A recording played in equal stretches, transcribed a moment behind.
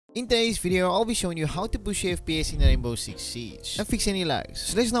In today's video, I'll be showing you how to boost your FPS in Rainbow Six Siege and fix any lags.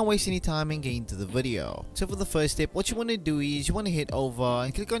 So let's not waste any time and get into the video. So for the first step, what you want to do is you want to head over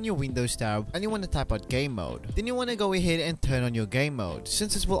and click on your Windows tab and you want to type out game mode. Then you want to go ahead and turn on your game mode,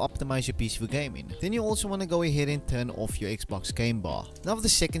 since this will optimize your PC for gaming. Then you also want to go ahead and turn off your Xbox game bar. Now for the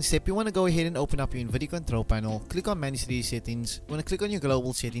second step, you want to go ahead and open up your Nvidia control panel, click on manage these settings, you want to click on your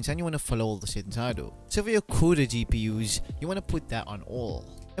global settings and you want to follow all the settings I do. So for your CUDA GPUs, you want to put that on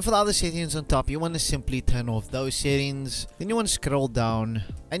all. And for the other settings on top, you want to simply turn off those settings. Then you want to scroll down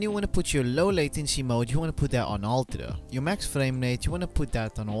and you want to put your low latency mode, you want to put that on ultra. Your max frame rate, you want to put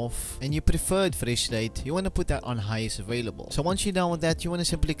that on off. And your preferred refresh rate, you want to put that on highest available. So once you're done with that, you want to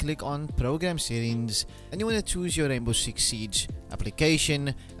simply click on program settings and you want to choose your Rainbow Six Siege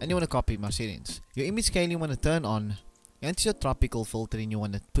application and you want to copy my settings. Your image scale you want to turn on. Your anisotropical filtering you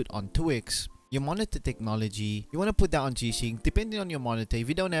want to put on 2x. Your monitor technology, you want to put that on G-Sync depending on your monitor. If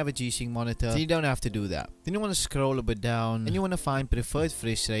you don't have a G-Sync monitor, then you don't have to do that. Then you want to scroll a bit down and you want to find preferred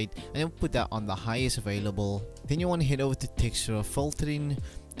refresh rate and then put that on the highest available. Then you want to head over to texture filtering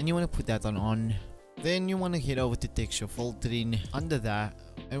and you want to put that on. Then you want to head over to texture filtering. Under that,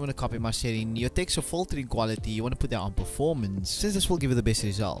 I want to copy my setting. Your texture filtering quality, you want to put that on performance, since this will give you the best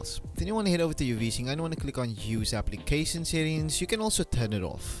results. Then you want to head over to your VSync and you want to click on use application settings. You can also turn it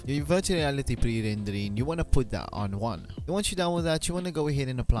off. Your virtual reality pre-rendering, you want to put that on 1. And once you're done with that, you want to go ahead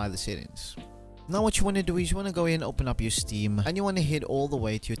and apply the settings. Now what you want to do is you want to go ahead and open up your Steam and you want to head all the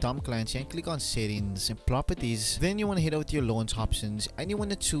way to your Tom Clancy and click on settings and properties. Then you want to head over to your launch options and you want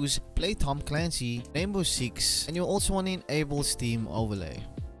to choose play Tom Clancy Rainbow Six and you also want to enable Steam overlay.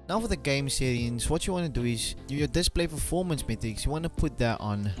 Now for the game settings, what you want to do is your display performance metrics, you want to put that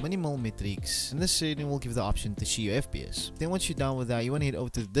on minimal metrics, and this setting will give the option to see your FPS. Then once you're done with that, you want to head over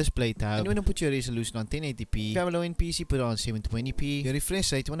to the display tab and you want to put your resolution on 1080p. If you have a low end PC, put it on 720p. Your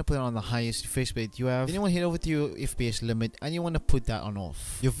refresh rate, you want to put it on the highest refresh rate you have. Then you want to head over to your FPS limit and you want to put that on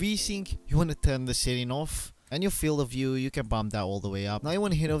off. Your VSync, you want to turn the setting off. And your field of view, you can bump that all the way up. Now you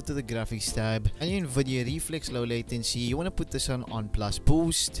want to head over to the graphics tab and your Nvidia reflex low latency, you want to put this on plus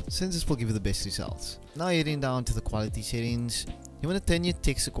boost, since this will give you the best results. Now heading down to the quality settings, you want to turn your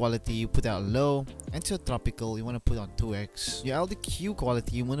texture quality, you put that on low. Anisotropical, you want to put on 2x. Your LDQ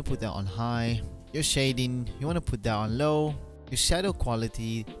quality, you want to put that on high. Your shading, you want to put that on low. Your shadow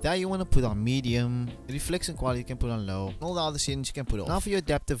quality, that you want to put on medium. The reflection quality you can put on low. All the other settings you can put off. Now for your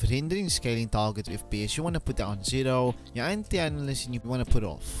adaptive rendering scaling target FPS, you want to put that on 0. Your anti-aliasing you want to put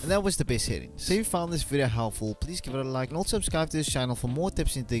off. And that was the best settings. So if you found this video helpful, please give it a like and also subscribe to this channel for more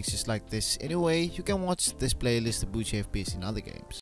tips and tricks just like this. Anyway, you can watch this playlist to boost your FPS in other games.